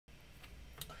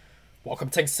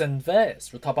Welcome to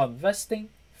𝐄𝐓𝐇𝐄𝐂. We'll talk about investing,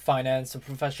 finance, and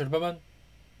professional development.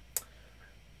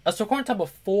 As the current time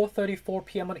of 4:34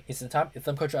 p.m. on Eastern Time,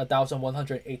 Ethereum coach at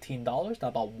 $1,118, down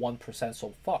about 1%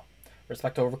 so far.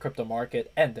 Respect over crypto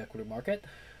market and the equity market,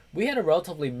 we had a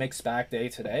relatively mixed bag day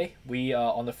today. We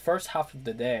on the first half of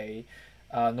the day,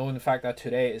 knowing the fact that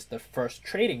today is the first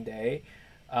trading day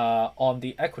on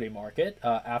the equity market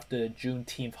after the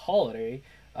Juneteenth holiday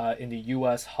in the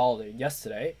U.S. holiday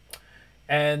yesterday.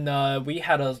 And we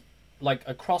had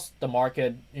across the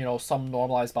market, some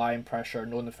normalized buying pressure,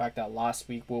 knowing the fact that last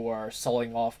week we were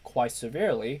selling off quite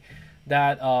severely,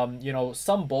 that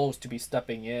some bulls to be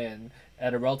stepping in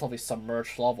at a relatively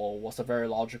submerged level was a very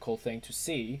logical thing to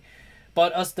see.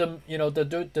 But as the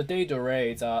day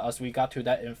derates, as we got to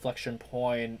that inflection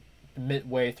point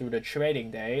midway through the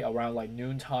trading day, around like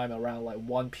noontime, around like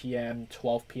 1 p.m.,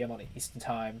 12 p.m. on the Eastern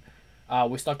time,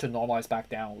 we start to normalize back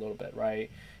down a little bit, right?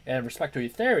 And in respect to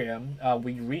Ethereum,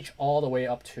 we reach all the way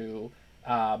up to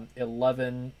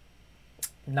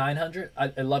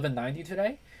 1190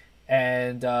 today,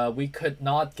 and we could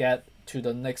not get to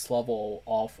the next level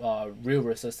of real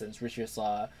resistance, which is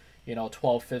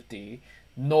 1250,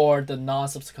 nor the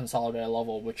non-subs consolidated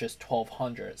level, which is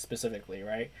 1200 specifically,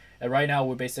 right? And right now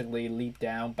we basically leap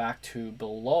down back to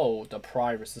below the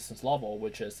prior resistance level,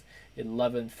 which is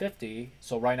 1150.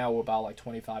 So right now we're about like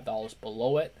 $25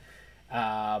 below it.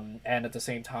 And at the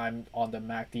same time, on the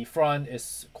MACD front,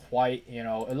 it's quite,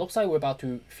 it looks like we're about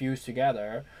to fuse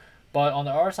together. But on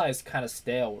the RSI, it's kind of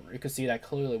stale. You could see that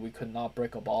clearly we could not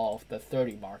break above the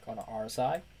 30 mark on the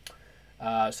RSI.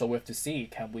 So we have to see,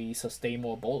 can we sustain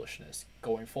more bullishness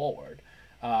going forward?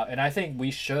 And I think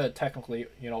we should technically,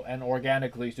 and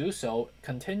organically do so,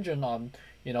 contingent on,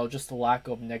 just the lack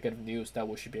of negative news that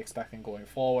we should be expecting going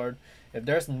forward. If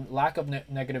there's lack of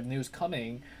negative news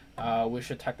coming, we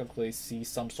should technically see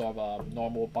some sort of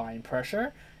normal buying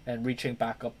pressure and reaching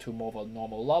back up to more of a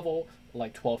normal level,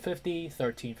 like 1250,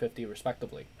 1350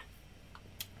 respectively.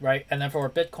 Right, and then for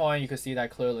Bitcoin, you can see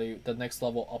that clearly the next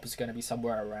level up is going to be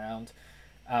somewhere around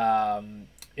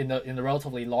in the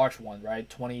relatively large one, right,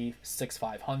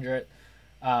 26,500.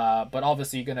 But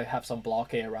obviously you're going to have some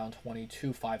blockade around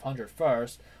 22,500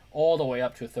 first, all the way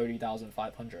up to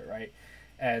 30,500, right?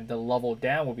 And the level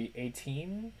down will be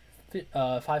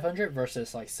 18,500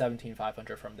 versus like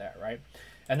 17,500 from there, right?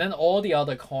 And then all the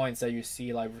other coins that you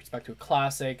see, like with respect to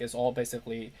Classic, is all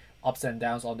basically ups and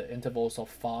downs on the intervals of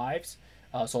fives.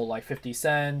 So like 50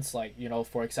 cents, like,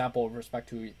 for example, with respect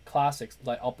to Classics,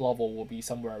 like up level will be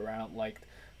somewhere around like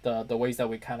the ways that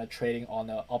we kind of trading on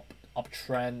the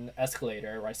uptrend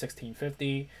escalator, right?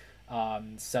 1650,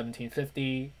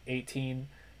 1750, 18,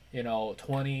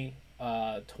 20,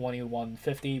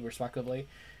 2150 respectively.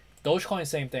 Dogecoin,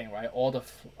 same thing, right? All the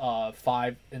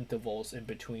five intervals in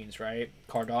betweens, right?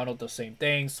 Cardano, the same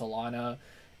thing. Solana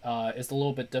is a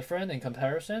little bit different in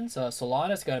comparison. So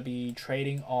Solana is going to be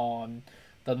trading on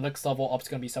the next level up is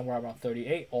going to be somewhere around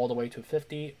 38 all the way to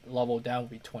 50. Level down will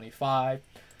be 25.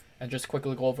 And just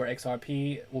quickly go over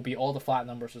XRP, will be all the flat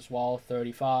numbers as well.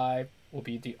 35 will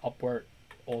be the upward,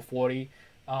 or 40.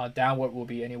 Downward will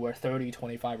be anywhere 30,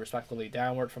 25 respectively.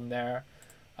 Downward from there.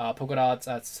 Polkadot's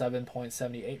at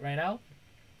 7.78 right now.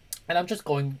 And I'm just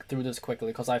going through this quickly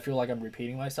because I feel like I'm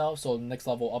repeating myself. So the next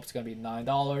level up is going to be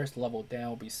 $9. Level down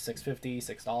will be $6.50,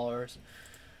 $6.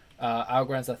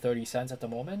 Algorand's at 30 cents at the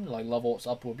moment. Like levels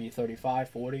up will be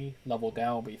 35, 40. Level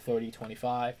down will be 30,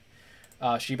 25.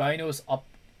 Shiba Inu is up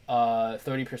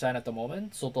 30% at the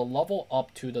moment. So the level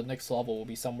up to the next level will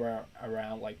be somewhere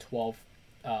around like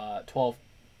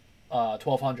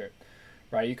 1200.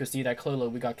 Right, you could see that clearly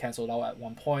we got canceled out at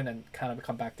one point and kind of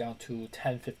come back down to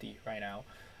 1050 right now,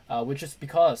 which is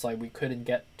because like we couldn't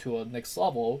get to a next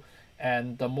level,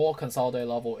 and the more consolidated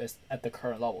level is at the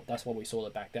current level. That's why we sold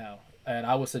it back down. And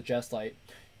I would suggest, like,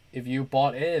 if you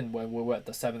bought in when we were at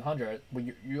the 700,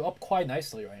 you're up quite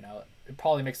nicely right now. It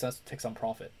probably makes sense to take some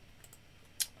profit.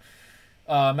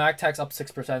 MagTech's up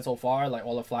 6% so far, like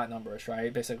all the flat numbers,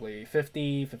 right? Basically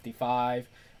 50, 55,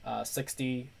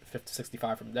 60, 50,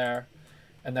 65 from there.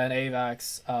 And then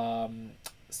AVAX,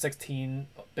 16,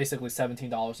 basically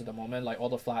 $17 at the moment, like all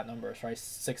the flat numbers, right?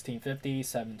 1650,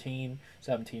 17,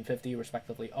 1750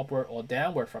 respectively, upward or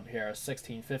downward from here,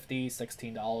 1650,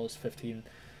 $16, 15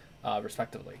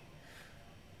 respectively.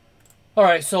 All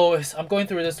right, so I'm going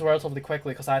through this relatively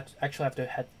quickly because I actually have to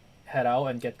head out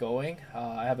and get going.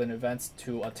 I have an event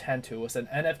to attend to. It's an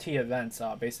NFT event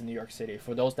based in New York City.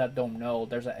 For those that don't know,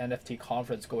 there's an NFT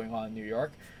conference going on in New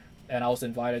York, and I was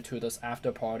invited to this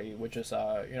after party, which is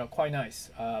quite nice.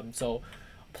 So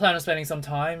plan on spending some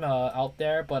time out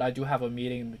there, but I do have a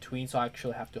meeting in between, so I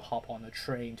actually have to hop on the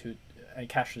train to and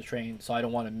catch the train, so I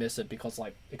don't want to miss it because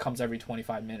like it comes every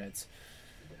 25 minutes.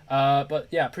 But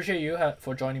yeah, appreciate you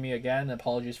for joining me again.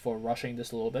 Apologies for rushing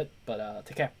this a little bit, but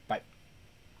take care. Bye.